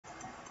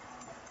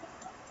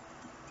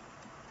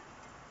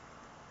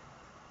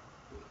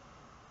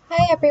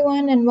Hi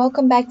everyone and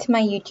welcome back to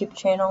my YouTube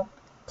channel.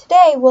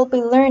 Today we'll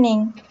be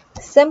learning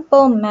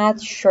simple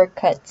math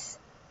shortcuts.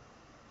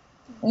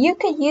 You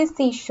could use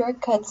these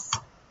shortcuts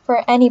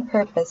for any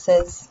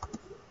purposes.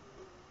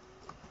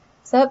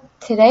 So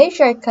today's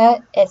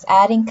shortcut is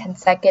adding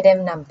consecutive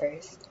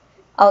numbers.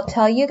 I'll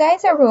tell you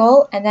guys a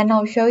rule and then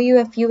I'll show you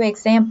a few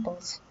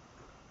examples.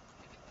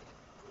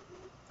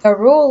 The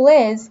rule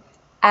is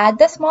add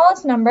the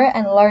smallest number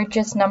and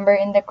largest number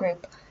in the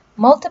group.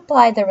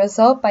 Multiply the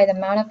result by the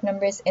amount of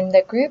numbers in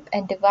the group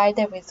and divide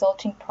the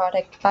resulting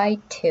product by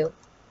 2.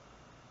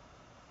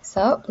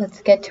 So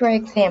let's get to our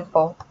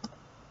example.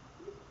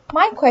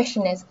 My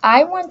question is,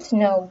 I want to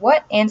know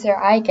what answer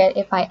I get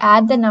if I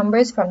add the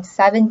numbers from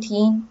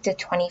 17 to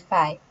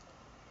 25.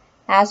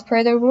 As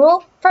per the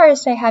rule,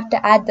 first I have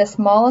to add the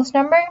smallest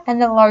number and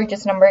the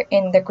largest number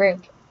in the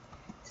group.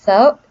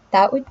 So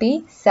that would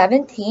be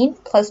 17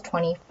 plus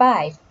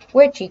 25,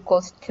 which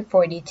equals to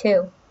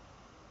 42.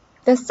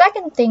 The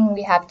second thing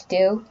we have to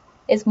do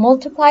is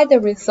multiply the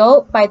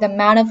result by the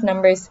amount of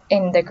numbers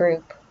in the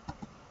group.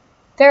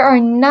 There are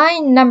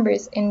 9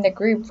 numbers in the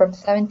group from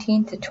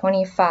 17 to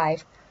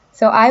 25,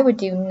 so I would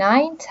do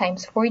 9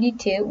 times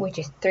 42, which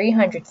is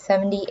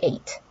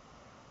 378.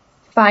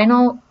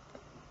 Final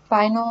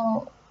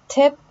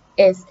tip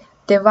is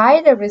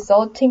divide the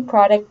resulting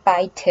product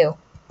by 2.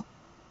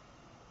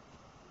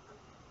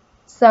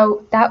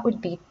 So that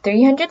would be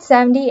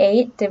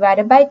 378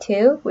 divided by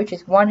 2, which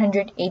is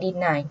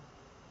 189.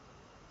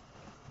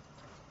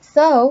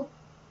 So,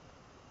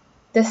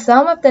 the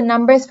sum of the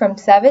numbers from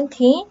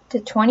 17 to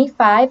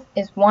 25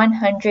 is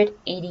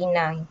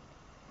 189.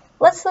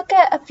 Let's look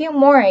at a few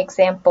more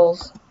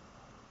examples.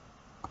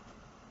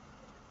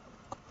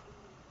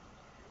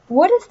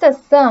 What is the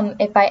sum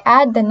if I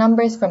add the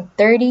numbers from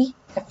 30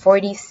 to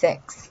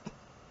 46?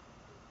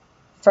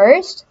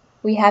 First,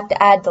 we have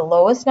to add the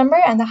lowest number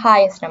and the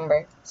highest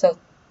number. So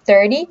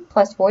 30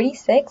 plus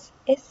 46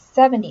 is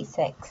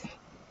 76.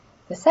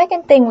 The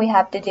second thing we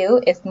have to do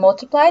is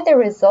multiply the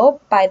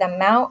result by the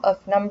amount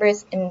of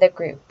numbers in the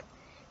group.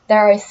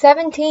 There are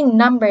 17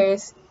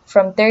 numbers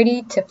from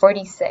 30 to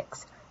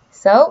 46,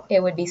 so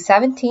it would be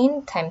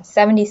 17 times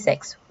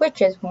 76,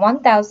 which is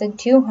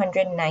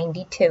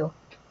 1,292.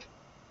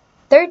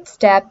 Third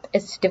step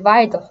is to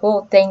divide the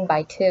whole thing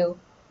by 2.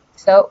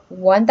 So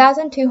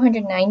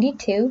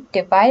 1,292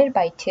 divided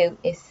by 2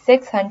 is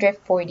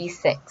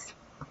 646.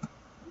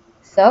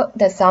 So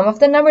the sum of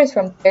the numbers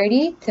from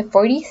 30 to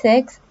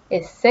 46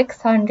 is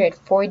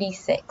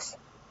 646.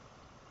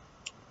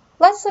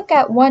 Let's look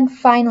at one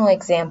final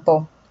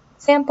example.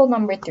 Example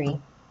number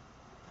 3.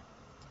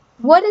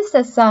 What is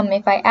the sum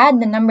if I add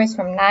the numbers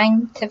from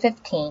 9 to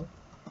 15?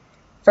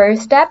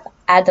 First step,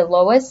 add the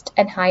lowest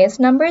and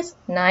highest numbers,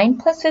 9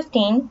 plus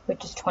 15,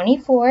 which is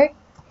 24.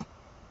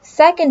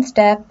 Second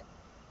step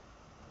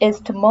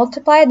is to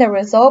multiply the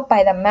result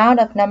by the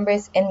amount of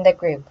numbers in the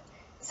group.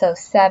 So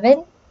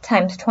 7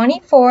 times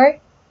 24,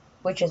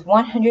 which is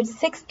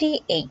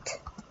 168.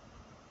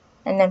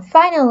 And then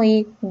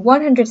finally,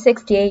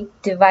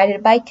 168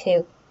 divided by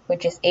 2,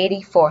 which is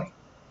 84.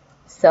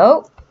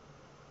 So,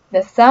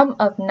 the sum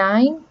of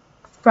 9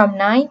 from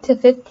 9 to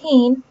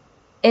 15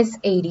 is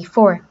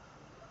 84.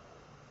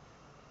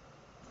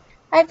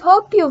 I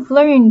hope you've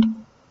learned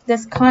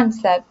this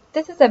concept.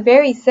 This is a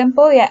very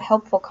simple yet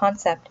helpful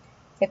concept.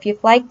 If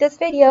you've liked this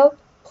video,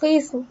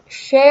 please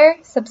share,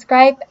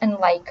 subscribe, and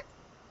like.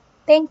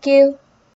 Thank you.